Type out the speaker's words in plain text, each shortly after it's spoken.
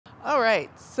All right,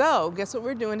 so guess what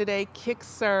we're doing today? Kick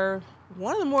serve.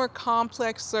 One of the more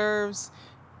complex serves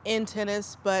in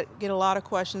tennis, but get a lot of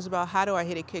questions about how do I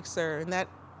hit a kick serve, and that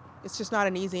it's just not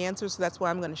an easy answer, so that's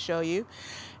why I'm going to show you.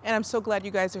 And I'm so glad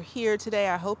you guys are here today.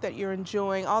 I hope that you're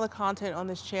enjoying all the content on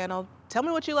this channel. Tell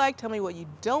me what you like, tell me what you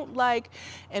don't like,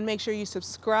 and make sure you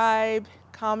subscribe,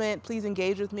 comment, please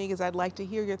engage with me because I'd like to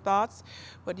hear your thoughts,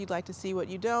 what you'd like to see, what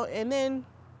you don't, and then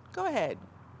go ahead.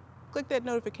 Click that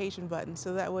notification button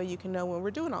so that way you can know when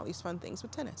we're doing all these fun things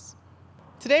with tennis.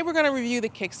 Today we're going to review the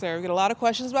kick serve. We get a lot of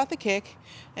questions about the kick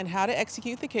and how to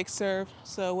execute the kick serve.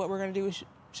 So what we're going to do is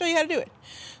show you how to do it.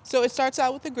 So it starts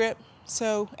out with the grip.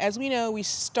 So as we know, we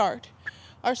start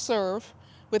our serve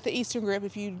with the Eastern grip.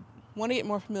 If you want to get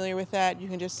more familiar with that, you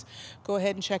can just go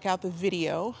ahead and check out the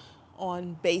video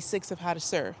on basics of how to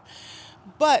serve.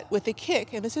 But with the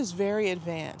kick, and this is very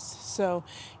advanced, so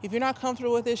if you're not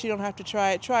comfortable with this, you don't have to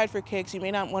try it. Try it for kicks. You may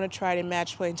not want to try it in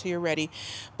match play until you're ready.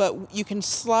 But you can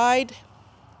slide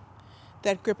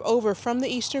that grip over from the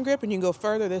Eastern grip and you can go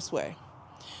further this way.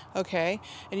 Okay?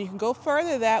 And you can go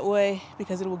further that way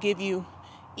because it will give you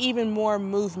even more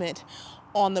movement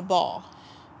on the ball.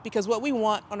 Because what we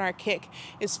want on our kick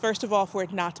is, first of all, for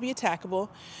it not to be attackable,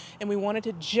 and we want it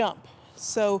to jump.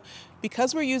 So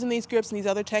because we're using these grips and these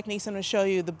other techniques I'm going to show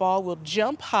you, the ball will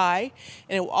jump high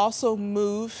and it will also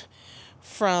move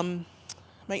from,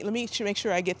 let me make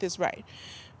sure I get this right,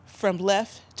 from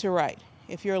left to right.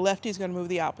 If you're a lefty, it's going to move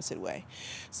the opposite way.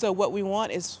 So what we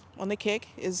want is on the kick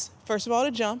is, first of all,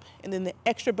 to jump, and then the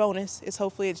extra bonus is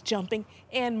hopefully it's jumping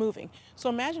and moving. So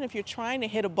imagine if you're trying to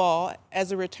hit a ball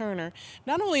as a returner,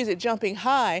 not only is it jumping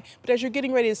high, but as you're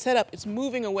getting ready to set up, it's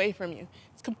moving away from you.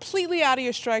 It's completely out of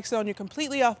your strike zone, you're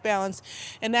completely off balance,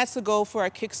 and that's the goal for our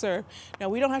kick serve. Now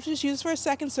we don't have to just use it for a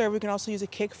second serve, we can also use a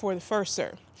kick for the first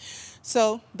serve.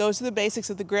 So those are the basics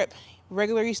of the grip.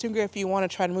 Regular Eastern grip, if you want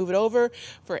to try to move it over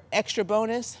for extra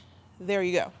bonus, there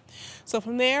you go. So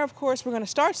from there, of course, we're going to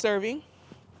start serving.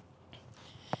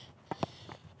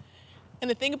 And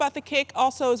the thing about the kick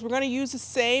also is we're going to use the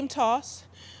same toss.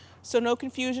 So no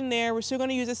confusion there. We're still going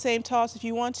to use the same toss if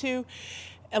you want to.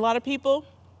 A lot of people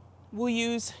will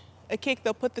use a kick.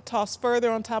 They'll put the toss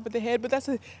further on top of the head, but that's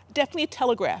definitely a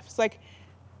telegraph. It's like,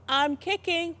 I'm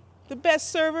kicking. The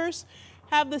best servers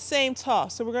have the same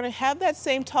toss. So we're going to have that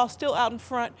same toss still out in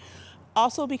front,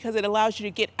 also because it allows you to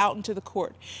get out into the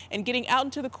court. And getting out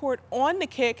into the court on the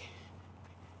kick,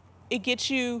 it gets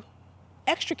you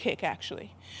extra kick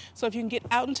actually. So if you can get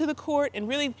out into the court and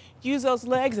really use those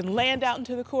legs and land out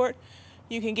into the court,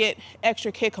 you can get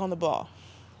extra kick on the ball.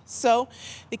 So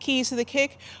the keys to the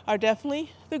kick are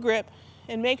definitely the grip,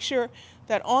 and make sure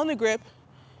that on the grip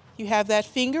you have that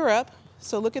finger up.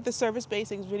 So look at the Service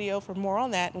Basics video for more on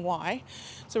that and why.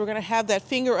 So we're going to have that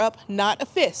finger up, not a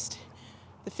fist.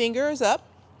 The finger is up.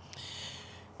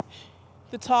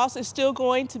 The toss is still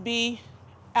going to be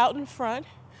out in front,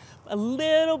 a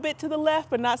little bit to the left,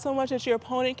 but not so much that your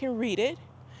opponent can read it.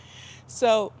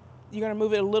 So you're going to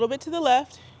move it a little bit to the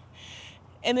left,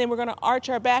 and then we're going to arch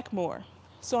our back more.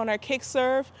 So on our kick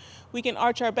serve, we can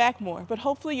arch our back more, but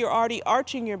hopefully you're already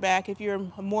arching your back. If you're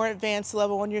a more advanced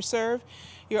level on your serve,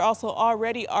 you're also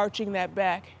already arching that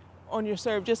back on your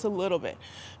serve just a little bit.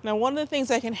 Now, one of the things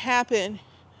that can happen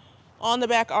on the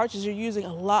back arch is you're using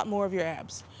a lot more of your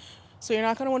abs. So you're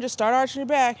not going to want to just start arching your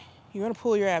back, you're going to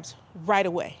pull your abs right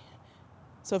away.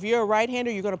 So if you're a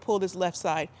right-hander, you're going to pull this left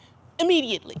side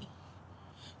immediately.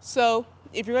 So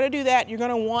if you're going to do that, you're going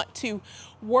to want to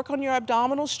work on your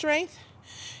abdominal strength,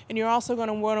 and you're also going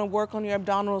to want to work on your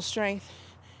abdominal strength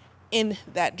in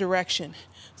that direction.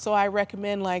 So I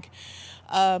recommend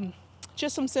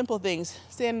just some simple things.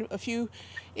 Stand a few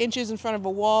inches in front of a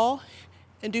wall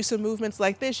and do some movements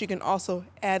like this. You can also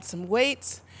add some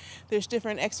weights. There's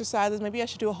different exercises. Maybe I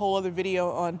should do a whole other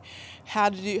video on how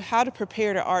to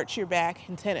prepare to arch your back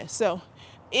in tennis. So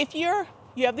if you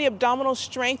have the abdominal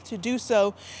strength to do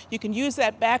so, you can use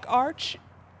that back arch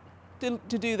to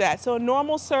do that. So a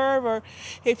normal serve, or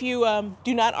if you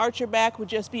do not arch your back,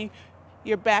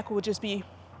 your back will just be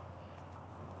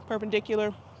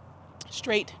perpendicular,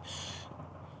 straight,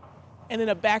 and then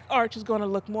a back arch is going to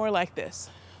look more like this.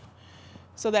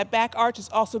 So that back arch is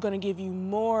also going to give you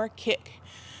more kick.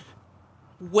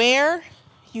 Where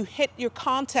you hit your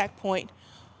contact point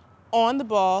on the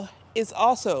ball is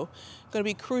also going to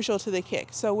be crucial to the kick.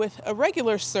 So with a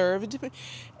regular serve,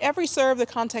 every serve the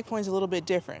contact point is a little bit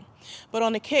different. But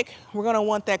on the kick, we're going to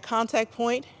want that contact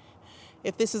point.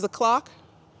 If this is a clock,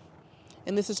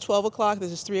 and this is 12 o'clock,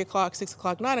 this is 3 o'clock, 6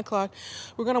 o'clock, 9 o'clock,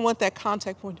 we're going to want that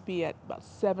contact point to be at about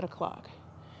 7 o'clock,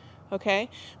 okay?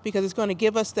 Because it's going to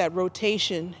give us that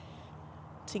rotation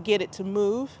to get it to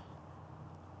move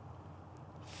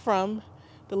from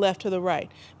the left to the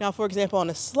right. Now, for example, on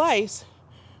a slice,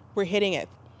 we're hitting at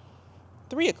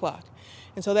 3 o'clock.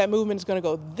 And so that movement is gonna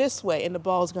go this way and the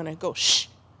ball is gonna go shh,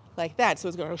 like that. So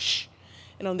it's gonna go shh.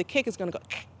 And on the kick, it's gonna go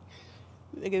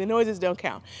again, the noises don't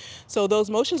count. So those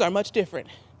motions are much different.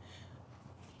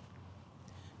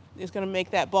 It's gonna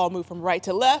make that ball move from right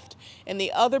to left, and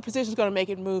the other position is gonna make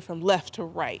it move from left to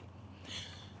right.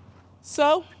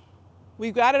 So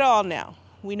we've got it all now.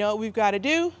 We know what we've gotta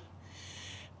do.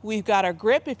 We've got our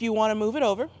grip if you wanna move it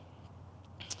over.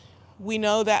 We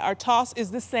know that our toss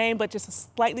is the same, but just a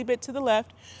slightly bit to the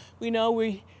left. We know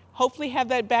we hopefully have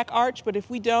that back arch, but if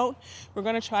we don't, we're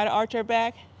gonna try to arch our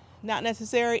back. Not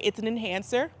necessary, it's an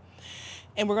enhancer.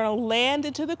 And we're gonna land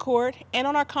into the court, and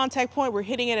on our contact point, we're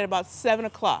hitting it at about 7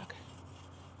 o'clock.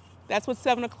 That's what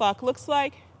 7 o'clock looks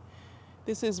like.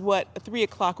 This is what a 3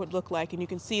 o'clock would look like, and you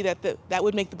can see that that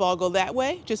would make the ball go that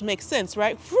way. Just makes sense,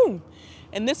 right? Vroom.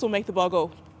 And this will make the ball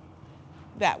go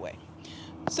that way.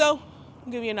 So,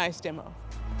 I'll give you a nice demo.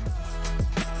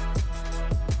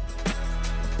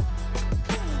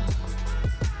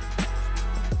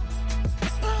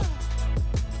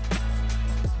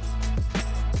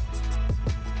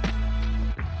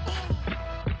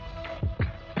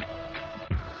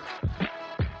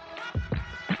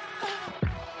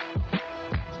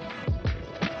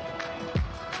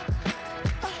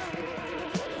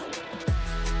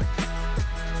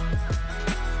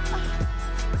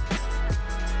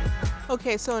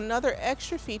 Okay, so another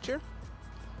extra feature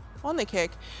on the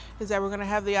kick is that we're gonna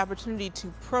have the opportunity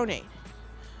to pronate.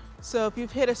 So if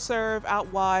you've hit a serve out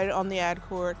wide on the ad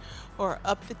court or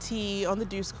up the tee on the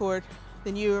deuce court,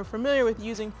 then you're familiar with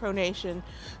using pronation.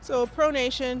 So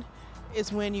pronation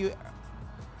is when you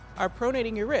are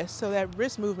pronating your wrist. So that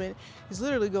wrist movement is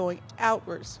literally going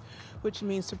outwards, which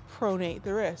means to pronate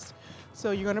the wrist.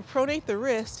 So you're gonna pronate the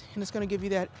wrist, and it's gonna give you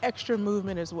that extra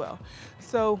movement as well.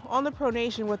 So on the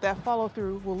pronation, what that follow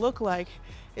through will look like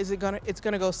is it's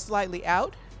gonna go slightly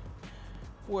out,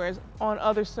 whereas on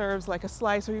other serves, like a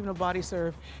slice or even a body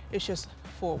serve, it's just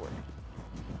forward.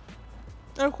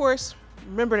 And of course,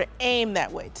 remember to aim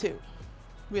that way too.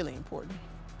 Really important.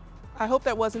 I hope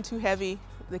that wasn't too heavy.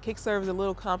 The kick serve is a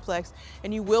little complex,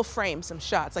 and you will frame some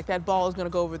shots, like that ball is gonna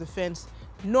go over the fence,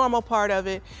 normal part of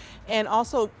it. And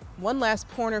also, one last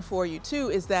pointer for you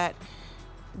too is that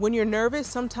when you're nervous,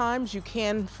 sometimes you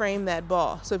can frame that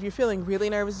ball. So if you're feeling really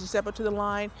nervous, you step up to the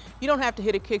line, you don't have to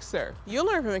hit a kick serve. You'll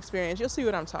learn from experience. You'll see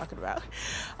what I'm talking about.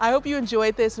 I hope you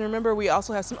enjoyed this, and remember, we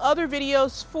also have some other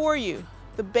videos for you.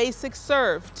 The basic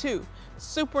serve too.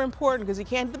 Super important, because you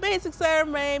can't do the basic serve,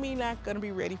 maybe you're not gonna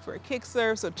be ready for a kick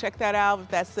serve, so check that out if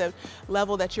that's the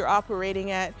level that you're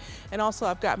operating at. And also,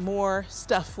 I've got more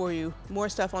stuff for you, more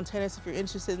stuff on tennis if you're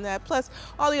interested in that, plus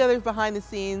all the other behind the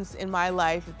scenes in my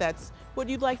life if that's what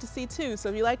you'd like to see too. So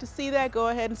if you'd like to see that, go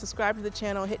ahead and subscribe to the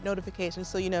channel, hit notifications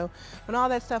so you know when all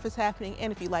that stuff is happening.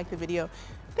 And if you like the video,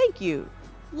 thank you,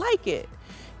 like it.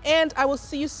 And I will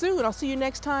see you soon. I'll see you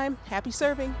next time. Happy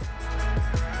serving.